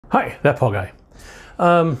Hi, that Paul guy.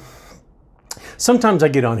 Sometimes I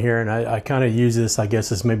get on here and I kind of use this, I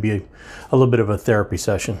guess, as maybe a little bit of a therapy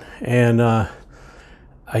session. And I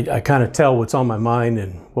kind of tell what's on my mind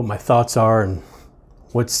and what my thoughts are and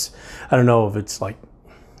I don't know if it's like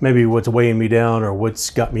maybe what's weighing me down or what's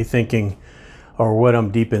got me thinking or what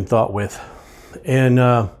I'm deep in thought with.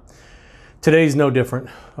 And today's no different.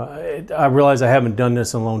 I realize I haven't done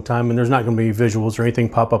this in a long time, and there's not going to be visuals or anything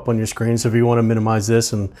pop up on your screen. So if you want to minimize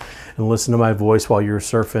this and listen to my voice while you're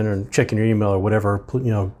surfing or checking your email or whatever,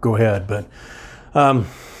 go ahead. But I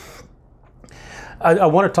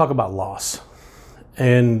want to talk about loss,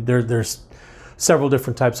 and there's several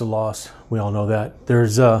different types of loss. We all know that.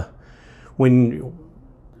 There's and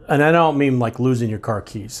I don't mean like losing your car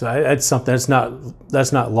keys. That's something that's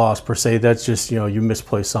not loss per se. That's just you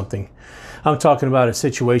misplaced something. I'm talking about a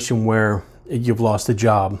situation where you've lost a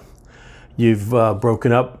job, you've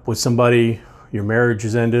broken up with somebody, your marriage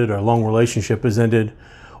has ended, or a long relationship has ended,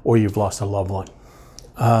 or you've lost a loved one.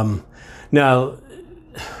 Now,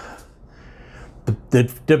 the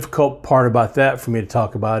difficult part about that for me to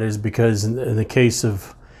talk about is because in the case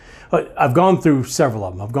of, I've gone through several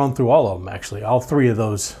of them. I've gone through all of them, actually, all three of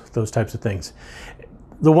those types of things.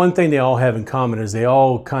 The one thing they all have in common is they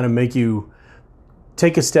all kind of make you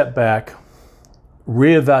take a step back,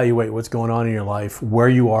 reevaluate what's going on in your life, where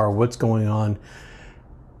you are, what's going on,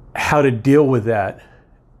 how to deal with that,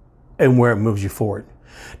 and where it moves you forward.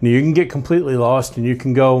 Now, you can get completely lost and you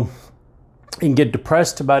can get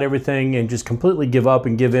depressed about everything and just completely give up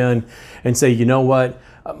and give in and say, you know what,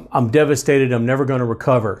 I'm devastated, I'm never going to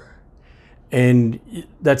recover. And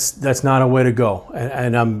that's not a way to go.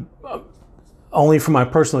 And I'm only from my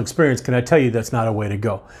personal experience can I tell you that's not a way to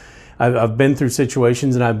go. I've been through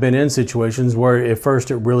situations and I've been in situations where at first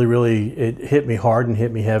it really hit me hard and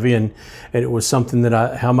hit me heavy, and it was something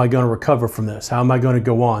that how am I going to recover from this? How am I going to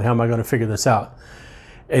go on? How am I going to figure this out?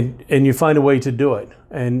 And you find a way to do it.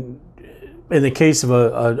 And in the case of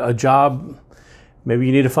a job, maybe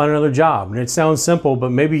you need to find another job. And it sounds simple, but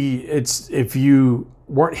maybe it's if you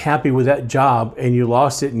weren't happy with that job and you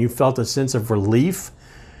lost it and you felt a sense of relief,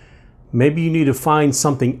 maybe you need to find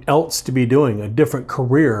something else to be doing, a different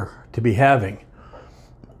career to be having.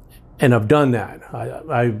 And I've done that.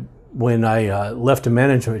 When I left a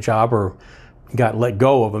management job or got let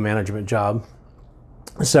go of a management job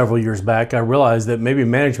several years back, I realized that maybe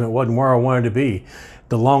management wasn't where I wanted to be.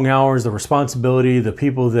 The long hours, the responsibility, the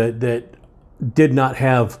people that did not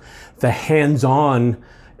have the hands-on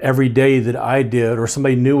every day that I did, or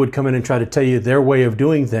somebody new would come in and try to tell you their way of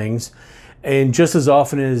doing things. And just as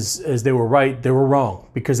often as they were right, they were wrong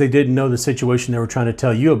because they didn't know the situation they were trying to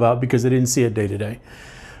tell you about because they didn't see it day to day.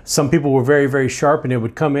 Some people were very, very sharp and they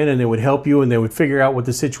would come in and they would help you and they would figure out what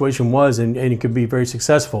the situation was and you could be very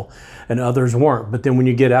successful, and others weren't. But then when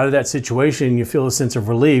you get out of that situation and you feel a sense of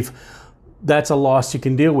relief, that's a loss you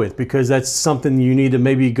can deal with because that's something you need to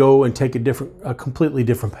maybe go and take a completely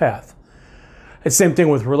different path. It's the same thing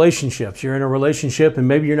with relationships. You're in a relationship and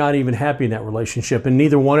maybe you're not even happy in that relationship and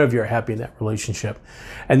neither one of you are happy in that relationship.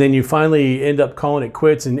 And then you finally end up calling it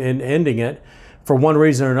quits and ending it for one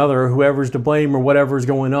reason or another, whoever's to blame or whatever's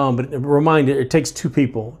going on. But remind it takes two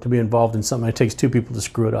people to be involved in something. It takes two people to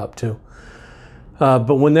screw it up too.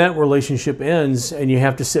 But when that relationship ends and you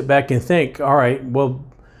have to sit back and think, all right, well,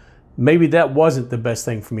 maybe that wasn't the best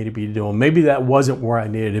thing for me to be doing. Maybe that wasn't where I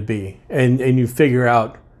needed to be. And you figure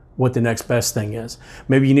out what the next best thing is.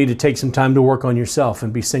 Maybe you need to take some time to work on yourself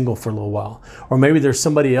and be single for a little while. Or maybe there's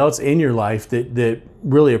somebody else in your life that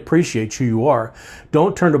really appreciates who you are.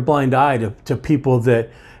 Don't turn a blind eye to people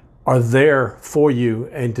that are there for you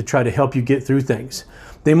and to try to help you get through things.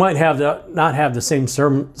 They might not have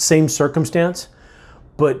the same circumstance,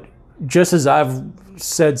 but just as I've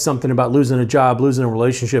said something about losing a job, losing a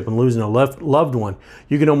relationship, and losing a loved one,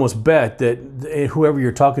 you can almost bet that whoever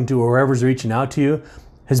you're talking to or whoever's reaching out to you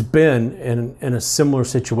has been in a similar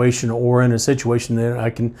situation or in a situation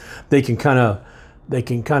that they can kind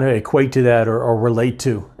of equate to that or relate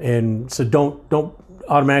to. And so don't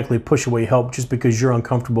automatically push away help just because you're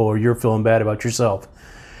uncomfortable or you're feeling bad about yourself.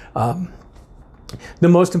 The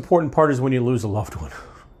most important part is when you lose a loved one.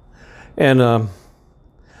 And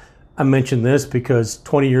I mention this because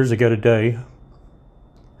 20 years ago today,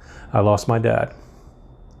 I lost my dad.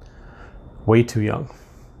 Way too young.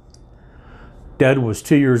 Dad was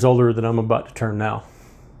 2 years older than I'm about to turn now.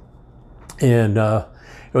 And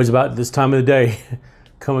it was about this time of the day,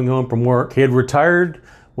 coming home from work. He had retired,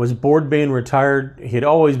 was bored being retired. He had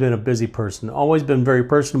always been a busy person, always been very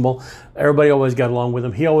personable. Everybody always got along with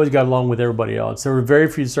him. He always got along with everybody else. There were very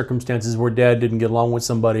few circumstances where Dad didn't get along with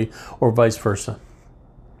somebody or vice versa.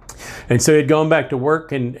 And so he had gone back to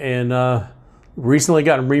work and recently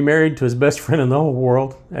gotten remarried to his best friend in the whole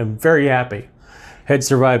world, and very happy. Had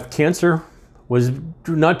survived cancer, was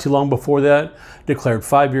not too long before that, declared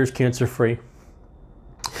 5 years cancer-free.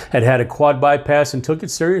 Had had a quad bypass and took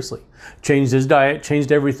it seriously. Changed his diet,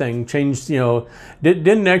 changed everything, changed,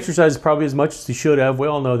 didn't exercise probably as much as he should have. We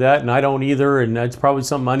all know that, and I don't either, and that's probably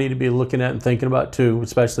something I need to be looking at and thinking about too,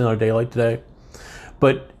 especially on a day like today.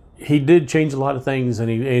 But he did change a lot of things, and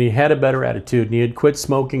he had a better attitude, and he had quit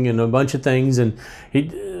smoking and a bunch of things, and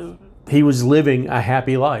he was living a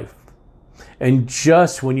happy life. And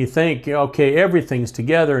just when you think, okay, everything's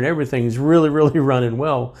together and everything's really, really running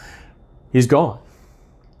well, he's gone.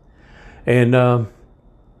 And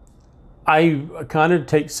I kind of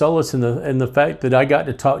take solace in the fact that I got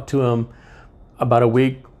to talk to him about a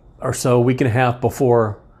week or so, a week and a half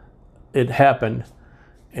before it happened.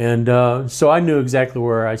 And so I knew exactly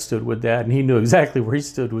where I stood with that, and he knew exactly where he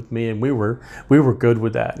stood with me, and we were good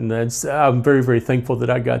with that. And I'm very, very thankful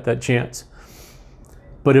that I got that chance.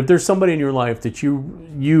 But if there's somebody in your life that you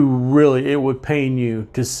really, it would pain you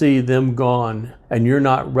to see them gone, and you're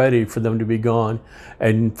not ready for them to be gone,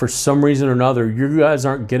 and for some reason or another, you guys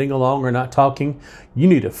aren't getting along or not talking, you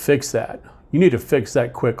need to fix that. You need to fix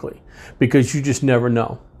that quickly, because you just never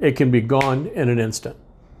know. It can be gone in an instant.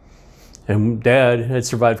 And Dad had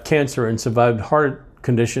survived cancer and survived heart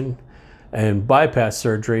condition and bypass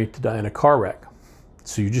surgery to die in a car wreck.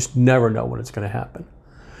 So you just never know when it's going to happen.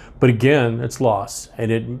 But again, it's loss,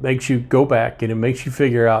 and it makes you go back, and it makes you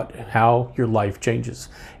figure out how your life changes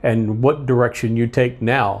and what direction you take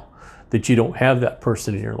now that you don't have that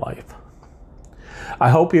person in your life. I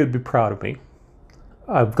hope you'd be proud of me.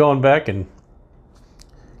 I've gone back and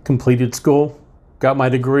completed school, got my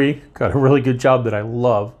degree, got a really good job that I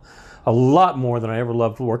love, a lot more than I ever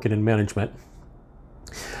loved working in management.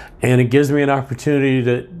 And it gives me an opportunity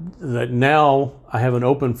that now I have an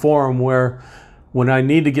open forum where when I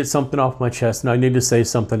need to get something off my chest and I need to say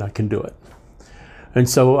something, I can do it. And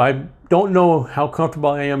so I don't know how comfortable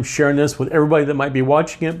I am sharing this with everybody that might be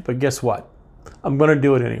watching it, but guess what? I'm going to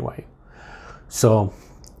do it anyway. So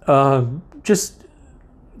just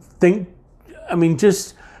take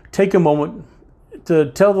a moment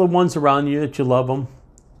to tell the ones around you that you love them.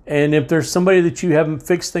 And if there's somebody that you haven't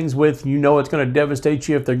fixed things with, you know it's going to devastate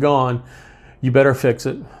you if they're gone, you better fix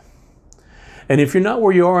it. And if you're not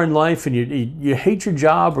where you are in life and you hate your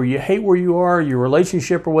job, or you hate where you are, your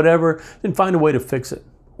relationship or whatever, then find a way to fix it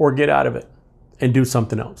or get out of it and do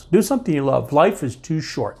something else. Do something you love. Life is too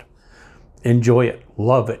short. Enjoy it.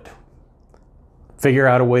 Love it. Figure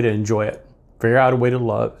out a way to enjoy it. Figure out a way to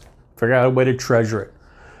love it. Figure out a way to treasure it,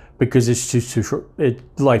 because it's too short.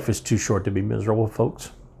 Life is too short to be miserable,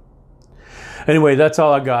 folks. Anyway, that's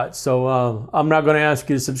all I got. So I'm not going to ask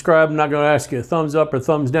you to subscribe. I'm not going to ask you a thumbs up or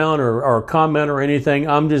thumbs down or a comment or anything.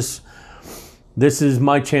 This is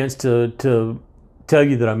my chance to tell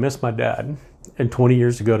you that I miss my dad. And 20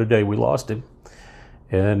 years ago today, we lost him.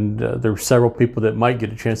 And there are several people that might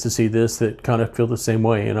get a chance to see this that kind of feel the same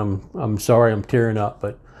way. And I'm sorry I'm tearing up,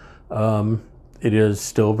 but it is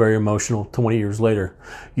still very emotional 20 years later.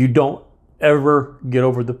 You don't ever get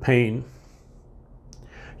over the pain.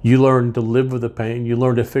 You learn to live with the pain. You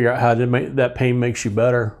learn to figure out how to make that pain makes you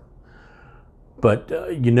better. But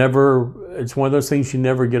it's one of those things you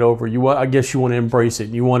never get over. I guess you want to embrace it.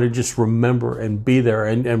 You want to just remember and be there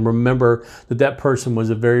and remember that person was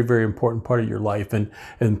a very, very important part of your life, and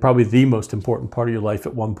probably the most important part of your life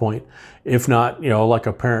at one point, if not, like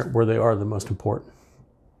a parent, where they are the most important.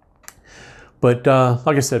 But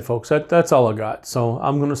like I said, folks, that's all I got. So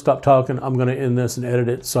I'm going to stop talking. I'm going to end this and edit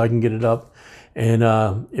it so I can get it up. And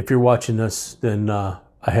if you're watching this, then I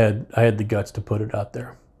had the guts to put it out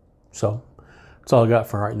there. So that's all I got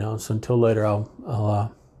for right now. So until later,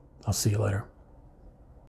 I'll see you later.